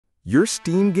Your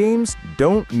Steam games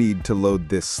don't need to load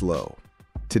this slow.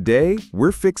 Today,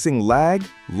 we're fixing lag,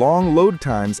 long load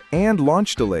times, and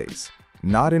launch delays.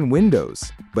 Not in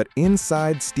Windows, but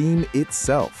inside Steam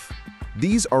itself.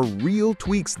 These are real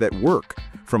tweaks that work,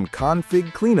 from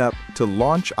config cleanup to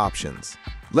launch options.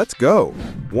 Let's go!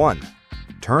 1.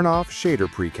 Turn off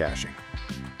shader pre-caching.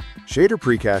 Shader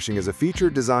pre-caching is a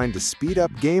feature designed to speed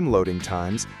up game loading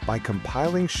times by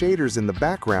compiling shaders in the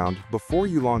background before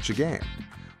you launch a game.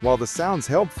 While this sounds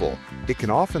helpful, it can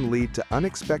often lead to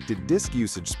unexpected disk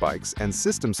usage spikes and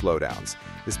system slowdowns,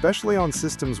 especially on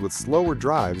systems with slower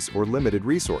drives or limited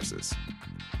resources.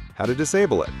 How to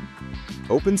disable it?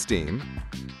 Open Steam,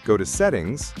 go to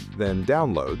Settings, then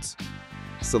Downloads,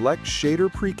 select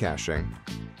Shader Pre-caching,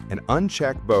 and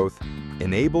uncheck both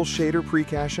Enable Shader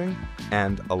Pre-caching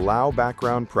and Allow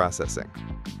Background Processing.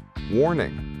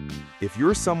 Warning: if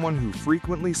you're someone who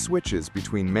frequently switches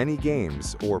between many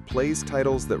games or plays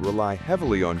titles that rely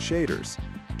heavily on shaders,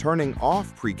 turning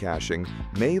off pre-caching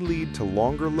may lead to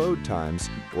longer load times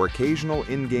or occasional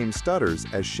in-game stutters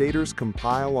as shaders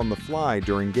compile on the fly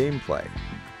during gameplay.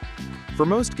 For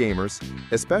most gamers,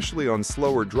 especially on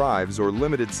slower drives or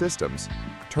limited systems,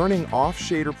 turning off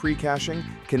shader pre-caching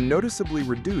can noticeably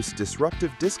reduce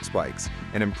disruptive disk spikes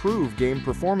and improve game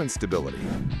performance stability.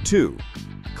 2.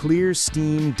 Clear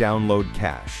Steam download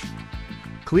cache.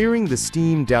 Clearing the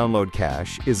Steam download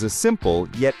cache is a simple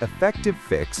yet effective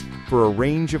fix for a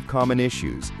range of common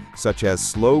issues, such as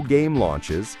slow game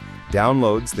launches,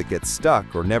 downloads that get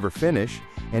stuck or never finish,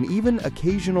 and even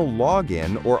occasional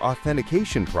login or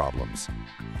authentication problems.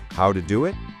 How to do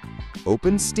it?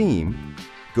 Open Steam,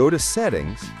 go to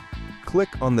Settings, click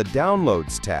on the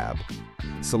Downloads tab,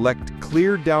 select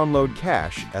Clear Download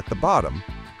Cache at the bottom.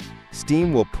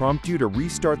 Steam will prompt you to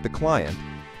restart the client.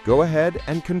 Go ahead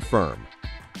and confirm.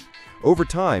 Over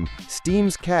time,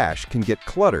 Steam's cache can get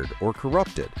cluttered or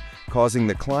corrupted, causing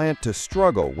the client to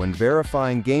struggle when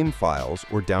verifying game files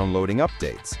or downloading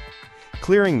updates.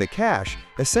 Clearing the cache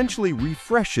essentially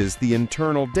refreshes the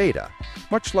internal data,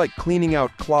 much like cleaning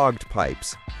out clogged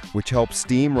pipes, which helps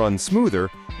Steam run smoother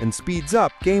and speeds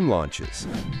up game launches.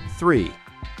 3.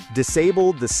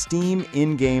 Disable the Steam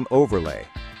in-game overlay.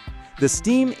 The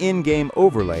Steam in-game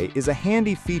overlay is a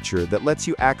handy feature that lets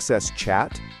you access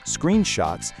chat,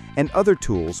 screenshots, and other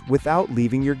tools without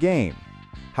leaving your game.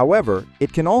 However,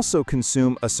 it can also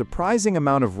consume a surprising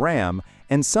amount of RAM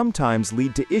and sometimes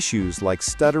lead to issues like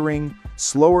stuttering,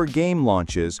 slower game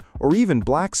launches, or even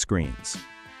black screens.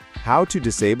 How to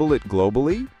disable it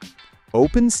globally?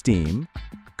 Open Steam,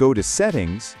 go to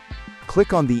Settings,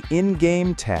 click on the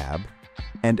In-Game tab,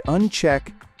 and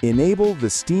uncheck Enable the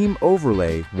Steam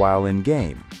overlay while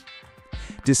in-game.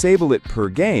 Disable it per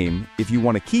game if you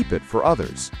want to keep it for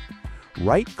others.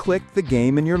 Right-click the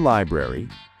game in your library,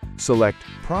 select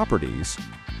Properties.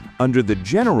 Under the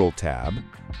General tab,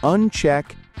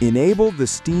 uncheck Enable the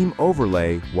Steam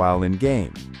overlay while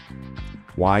in-game.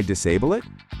 Why disable it?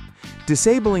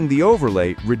 Disabling the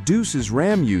overlay reduces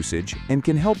RAM usage and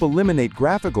can help eliminate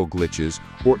graphical glitches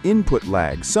or input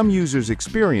lag some users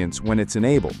experience when it's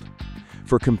enabled.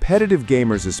 For competitive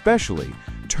gamers especially,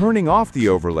 turning off the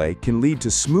overlay can lead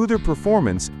to smoother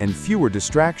performance and fewer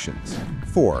distractions.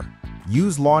 4.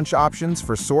 Use launch options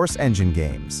for Source Engine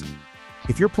games.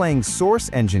 If you're playing Source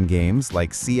Engine games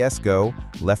like CS:GO,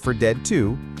 Left 4 Dead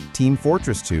 2, Team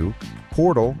Fortress 2,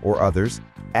 Portal, or others,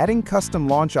 adding custom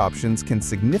launch options can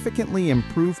significantly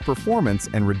improve performance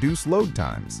and reduce load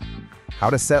times. How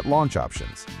to set launch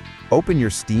options? Open your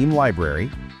Steam library,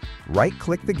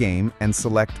 right-click the game and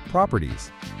select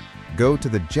Properties. Go to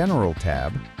the General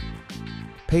tab.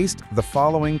 Paste the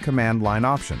following command line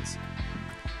options.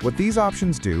 What these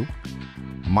options do: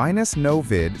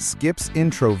 -novid skips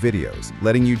intro videos,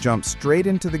 letting you jump straight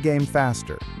into the game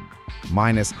faster.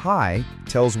 -high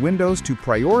tells Windows to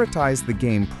prioritize the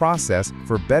game process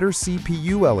for better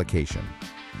CPU allocation.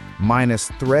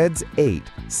 -threads 8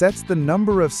 sets the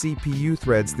number of CPU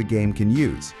threads the game can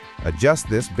use. Adjust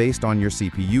this based on your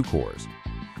CPU cores.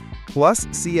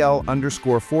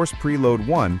 +CL_force preload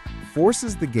 1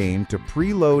 forces the game to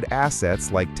preload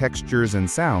assets like textures and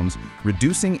sounds,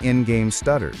 reducing in-game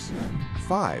stutters.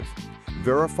 5.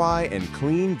 Verify and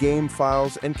clean game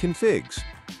files and configs.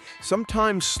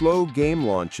 Sometimes slow game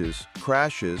launches,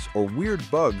 crashes, or weird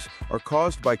bugs are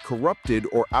caused by corrupted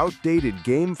or outdated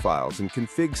game files and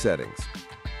config settings.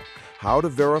 How to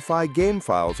verify game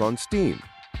files on Steam?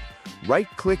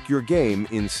 Right-click your game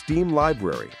in Steam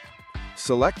Library.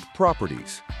 Select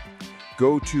Properties.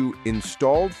 Go to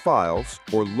Installed Files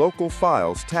or Local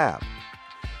Files tab.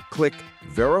 Click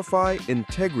Verify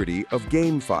Integrity of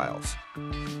Game Files.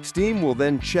 Steam will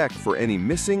then check for any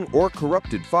missing or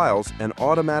corrupted files and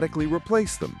automatically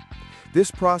replace them.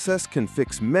 This process can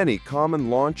fix many common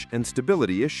launch and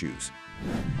stability issues.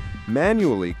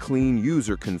 Manually clean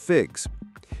user configs.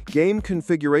 Game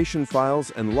configuration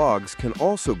files and logs can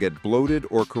also get bloated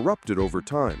or corrupted over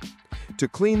time. To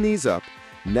clean these up,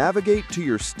 navigate to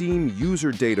your Steam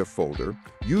Userdata folder,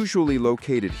 usually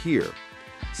located here,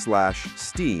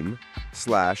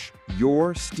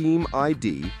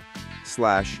 /steam/yourSteamID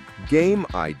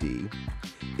 /gameID.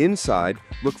 Inside,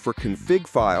 look for config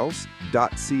files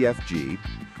 .cfg,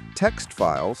 text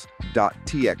files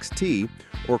 .txt,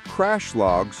 or crash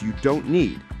logs you don't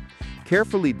need.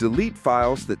 Carefully delete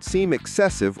files that seem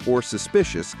excessive or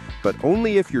suspicious, but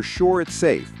only if you're sure it's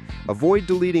safe. Avoid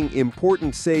deleting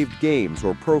important saved games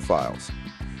or profiles.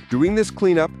 Doing this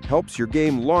cleanup helps your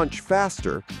game launch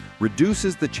faster,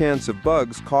 reduces the chance of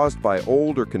bugs caused by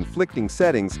old or conflicting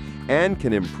settings, and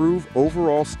can improve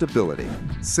overall stability.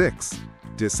 6.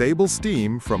 Disable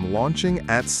Steam from launching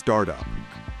at startup.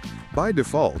 By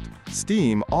default,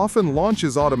 Steam often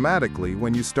launches automatically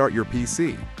when you start your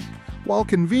PC. While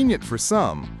convenient for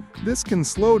some, this can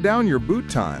slow down your boot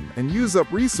time and use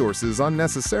up resources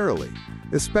unnecessarily,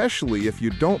 especially if you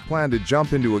don't plan to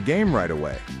jump into a game right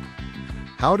away.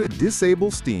 How to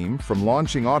disable Steam from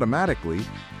launching automatically?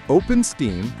 Open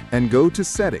Steam and go to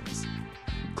Settings.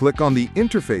 Click on the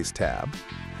Interface tab.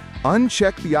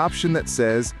 Uncheck the option that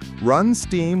says Run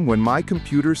Steam when my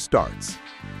computer starts.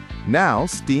 Now,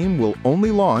 Steam will only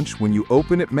launch when you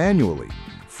open it manually,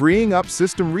 freeing up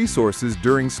system resources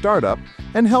during startup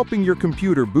and helping your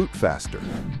computer boot faster.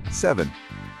 7.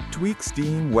 Tweak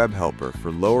Steam Web Helper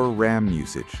for lower RAM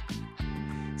usage.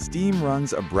 Steam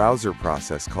runs a browser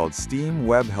process called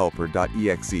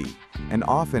steamwebhelper.exe, and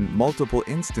often multiple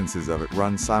instances of it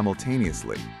run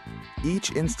simultaneously.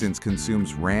 Each instance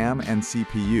consumes RAM and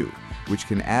CPU, which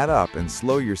can add up and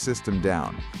slow your system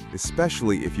down,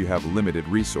 especially if you have limited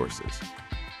resources.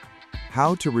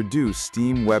 How to reduce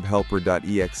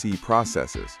steamwebhelper.exe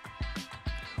processes.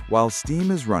 While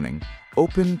Steam is running,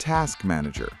 open Task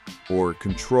Manager, or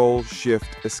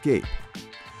Control-Shift-Escape.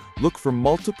 Look for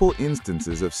multiple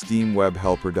instances of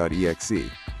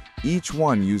steamwebhelper.exe. Each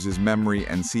one uses memory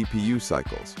and CPU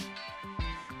cycles.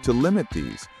 To limit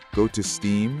these, go to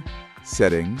Steam,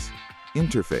 Settings,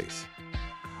 Interface.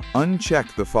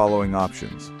 Uncheck the following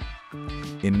options.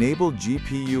 Enable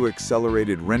GPU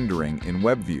accelerated rendering in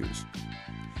web views.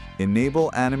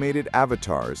 Enable animated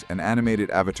avatars and animated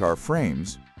avatar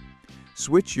frames.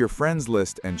 Switch your friends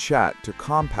list and chat to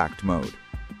compact mode.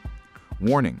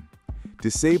 Warning: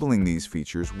 disabling these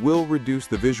features will reduce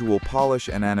the visual polish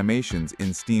and animations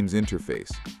in Steam's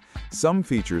interface. Some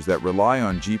features that rely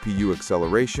on GPU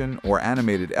acceleration or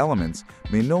animated elements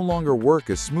may no longer work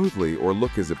as smoothly or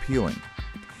look as appealing.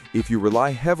 If you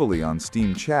rely heavily on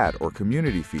Steam chat or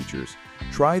community features,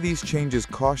 try these changes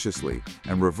cautiously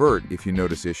and revert if you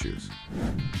notice issues.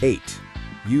 8.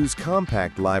 Use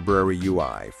Compact Library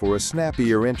UI for a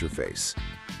snappier interface.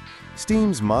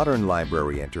 Steam's modern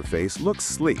library interface looks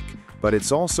sleek, but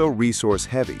it's also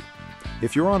resource-heavy.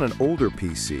 If you're on an older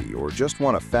PC or just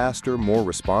want a faster, more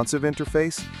responsive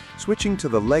interface, switching to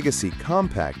the legacy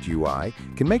Compact UI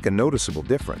can make a noticeable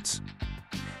difference.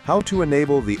 How to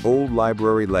enable the old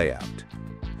library layout.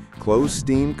 Close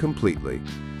Steam completely.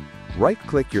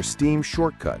 Right-click your Steam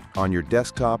shortcut on your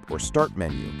desktop or Start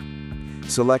menu.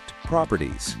 Select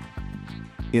Properties.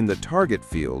 In the Target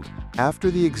field,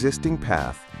 after the existing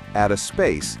path, add a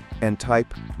space and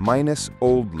type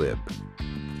 -oldlib.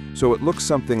 So it looks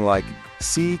something like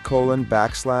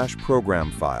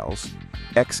C:\program files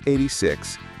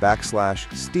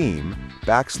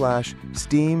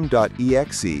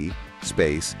x86/steam/steam.exe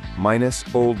space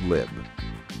 -oldlib.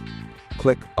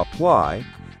 Click Apply,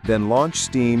 then launch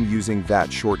Steam using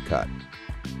that shortcut.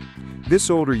 This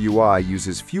older UI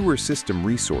uses fewer system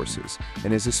resources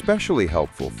and is especially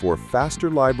helpful for faster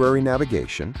library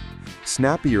navigation,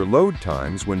 snappier load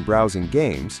times when browsing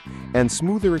games, and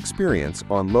smoother experience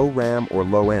on low RAM or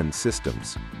low-end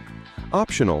systems.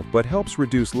 Optional, but helps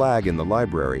reduce lag in the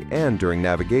library and during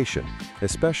navigation,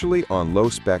 especially on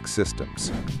low-spec systems.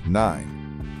 9.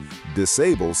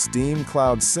 Disable Steam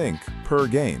Cloud Sync per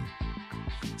game.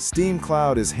 Steam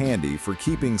Cloud is handy for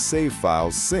keeping save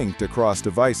files synced across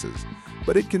devices,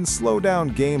 but it can slow down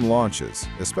game launches,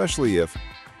 especially if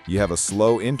you have a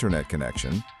slow internet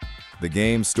connection. The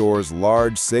game stores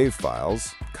large save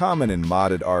files, common in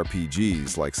modded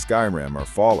RPGs like Skyrim or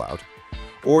Fallout,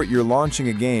 or you're launching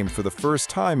a game for the first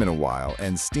time in a while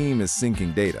and Steam is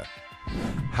syncing data.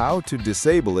 How to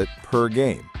disable it per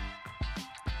game.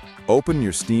 Open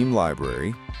your Steam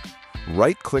library,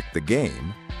 right-click the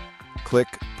game, click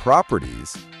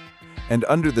Properties, and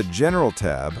under the General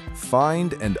tab,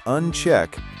 Find and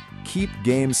Uncheck Keep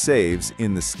Game Saves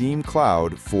in the Steam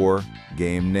Cloud for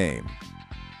Game Name.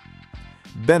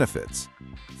 Benefits: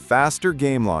 faster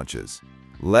game launches,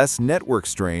 less network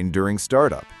strain during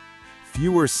startup,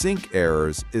 fewer sync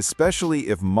errors, especially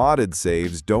if modded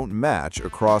saves don't match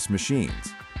across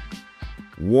machines.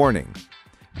 Warning: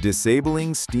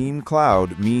 disabling Steam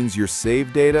Cloud means your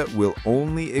save data will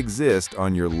only exist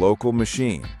on your local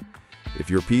machine. If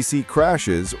your PC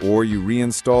crashes or you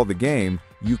reinstall the game,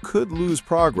 you could lose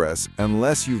progress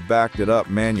unless you've backed it up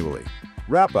manually.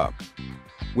 Wrap up.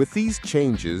 With these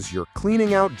changes, you're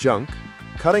cleaning out junk,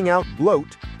 cutting out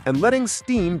bloat, and letting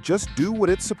Steam just do what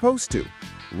it's supposed to.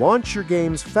 Launch your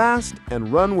games fast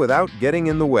and run without getting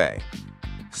in the way.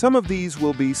 Some of these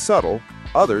will be subtle,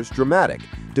 others dramatic,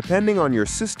 depending on your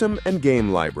system and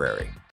game library.